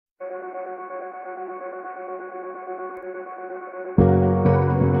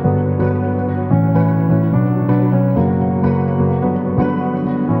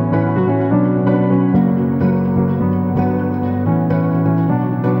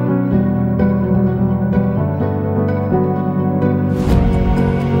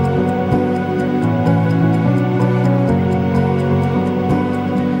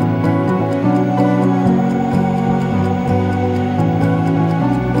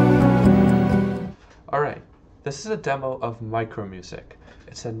This is a demo of MicroMusic.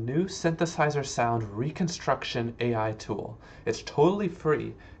 It's a new synthesizer sound reconstruction AI tool. It's totally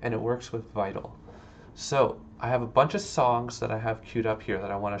free and it works with Vital. So I have a bunch of songs that I have queued up here that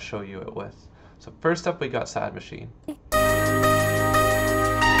I want to show you it with. So first up we got Sad Machine.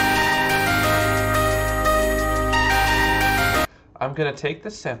 I'm going to take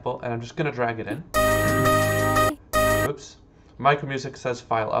this sample and I'm just going to drag it in. Oops. MicroMusic says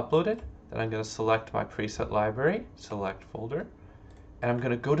file uploaded. Then I'm going to select my preset library, select folder, and I'm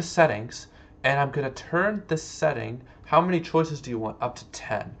going to go to settings, and I'm going to turn this setting, how many choices do you want, up to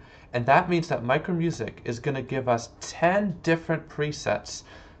 10. And that means that MicroMusic is going to give us 10 different presets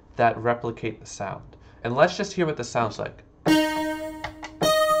that replicate the sound. And let's just hear what this sounds like.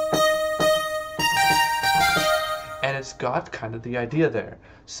 And it's got kind of the idea there.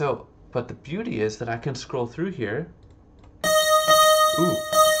 So, but the beauty is that I can scroll through here. Ooh.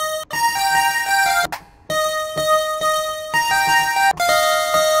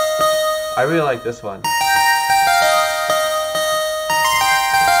 I really like this one.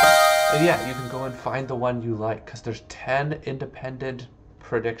 And yeah, you can go and find the one you like because there's 10 independent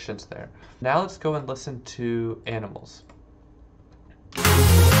predictions there. Now let's go and listen to Animals.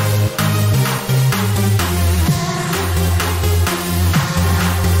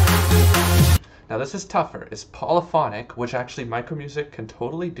 Now this is tougher. It's polyphonic, which actually MicroMusic can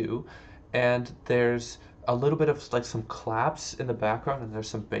totally do, and there's a little bit of like some claps in the background and there's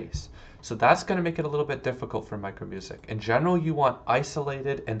some bass. So that's going to make it a little bit difficult for MicroMusic. In general, you want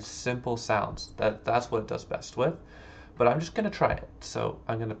isolated and simple sounds. That's what it does best with. But I'm just going to try it. So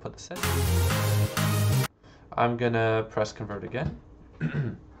I'm going to put this in. I'm going to press convert again.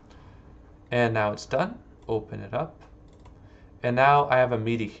 And now it's done. Open it up. And now I have a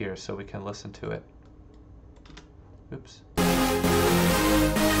MIDI here so we can listen to it. Oops.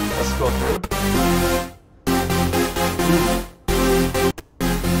 Let's scroll through.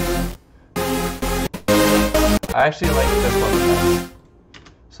 I actually like this one the best.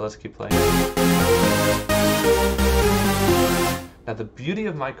 So let's keep playing. Now the beauty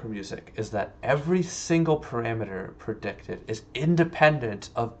of MicroMusic is that every single parameter predicted is independent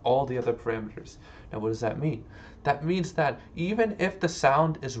of all the other parameters. Now what does that mean? That means that even if the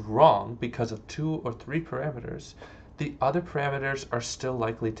sound is wrong because of 2 or 3 parameters, the other parameters are still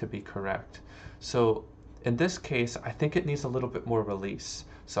likely to be correct. So in this case, I think it needs a little bit more release.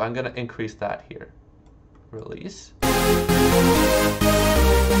 So I'm going to increase that here. Release. Maybe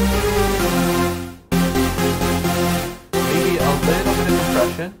a little bit of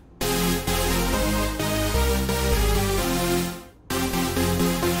compression.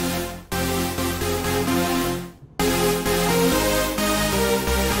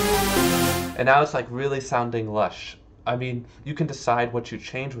 And now it's like really sounding lush. I mean, you can decide what you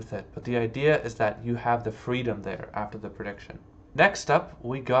change with it, but the idea is that you have the freedom there after the prediction. Next up,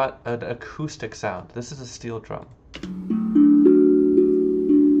 we got an acoustic sound. This is a steel drum. I'm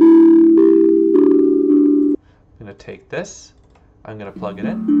going to take this, I'm going to plug it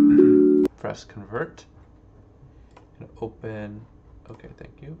in, press convert, I'm going to open, okay,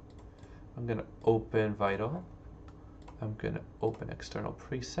 thank you. I'm going to open Vital, I'm going to open external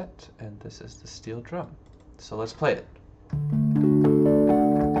preset, and this is the steel drum. So let's play it.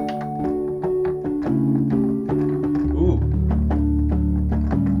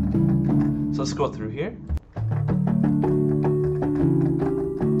 Let's go through here.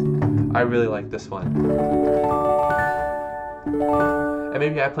 I really like this one. And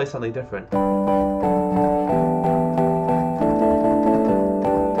maybe I play something different.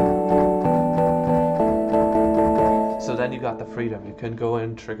 So then you got the freedom. You can go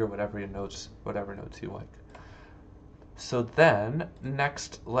and trigger whatever notes you like. So then,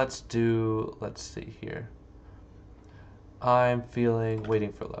 next, let's see here. I'm feeling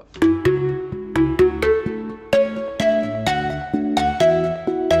Waiting for Love.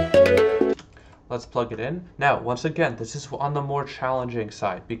 Let's plug it in. Now, once again, this is on the more challenging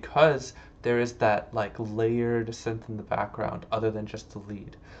side because there is that like layered synth in the background other than just the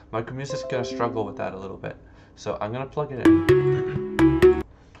lead. MicroMusic's gonna struggle with that a little bit. So I'm gonna plug it in.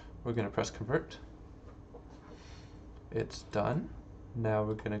 We're gonna press convert. It's done. Now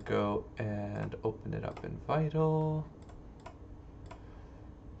we're gonna go and open it up in Vital.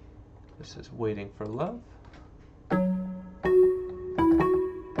 This is Waiting for Love.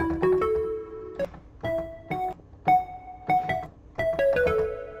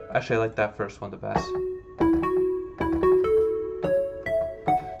 Actually, I like that first one the best.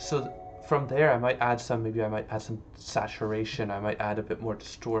 So from there, I might add some saturation. I might add a bit more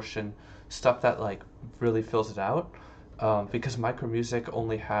distortion, stuff that like really fills it out. because MicroMusic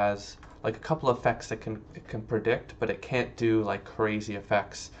only has like a couple of effects it can predict, but it can't do like crazy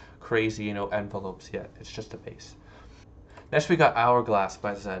effects, crazy, envelopes yet. It's just a bass. Next we got Hourglass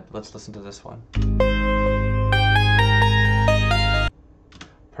by Zed. Let's listen to this one.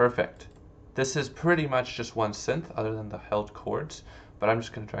 Perfect. This is pretty much just one synth other than the held chords, but I'm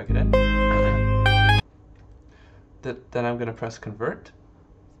just going to drag it in. Then I'm going to press convert.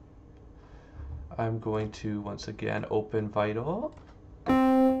 I'm going to once again open Vital.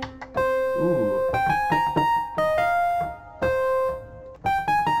 Ooh.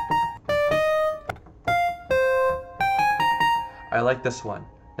 I like this one.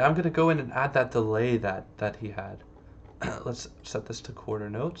 Now I'm going to go in and add that delay that he had. Let's set this to quarter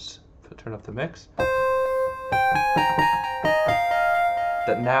notes. Turn up the mix.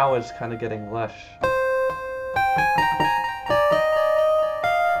 That now is kind of getting lush.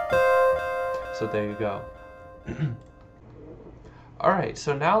 So there you go. Alright,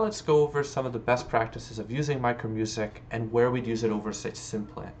 so now let's go over some of the best practices of using MicroMusic and where we'd use it over, say,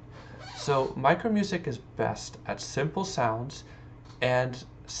 SynPlant. So MicroMusic is best at simple sounds and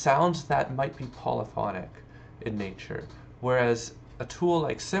sounds that might be polyphonic in nature, whereas a tool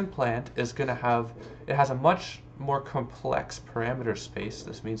like SynPlant is going to has a much more complex parameter space.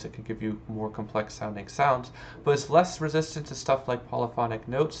 This means it can give you more complex sounding sounds, but it's less resistant to stuff like polyphonic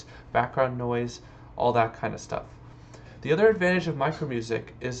notes, background noise, all that kind of stuff. The other advantage of MicroMusic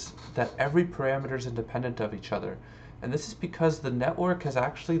is that every parameter is independent of each other, and this is because the network has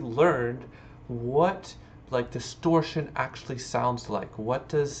actually learned what like distortion actually sounds like. What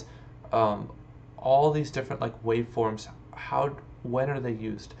does all these different like waveforms, when are they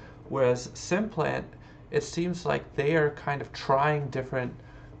used? Whereas SynPlant, it seems like they are kind of trying different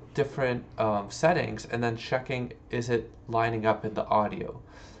settings and then checking, is it lining up in the audio?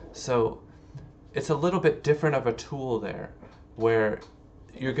 So it's a little bit different of a tool there, where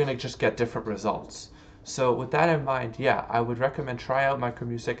you're going to just get different results. So with that in mind, yeah, I would recommend try out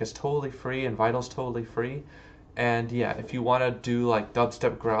MicroMusic. It's totally free and Vital's totally free. And yeah, if you want to do like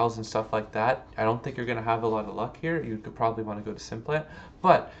dubstep growls and stuff like that, I don't think you're going to have a lot of luck here. You could probably want to go to SynPlant.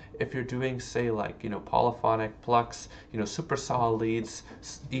 But if you're doing, say, like, polyphonic plucks, super saw leads,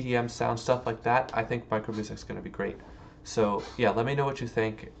 EDM sound, stuff like that, I think MicroMusic's going to be great. So yeah, let me know what you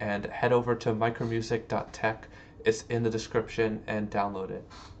think and head over to micromusic.tech. It's in the description and download it.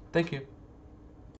 Thank you.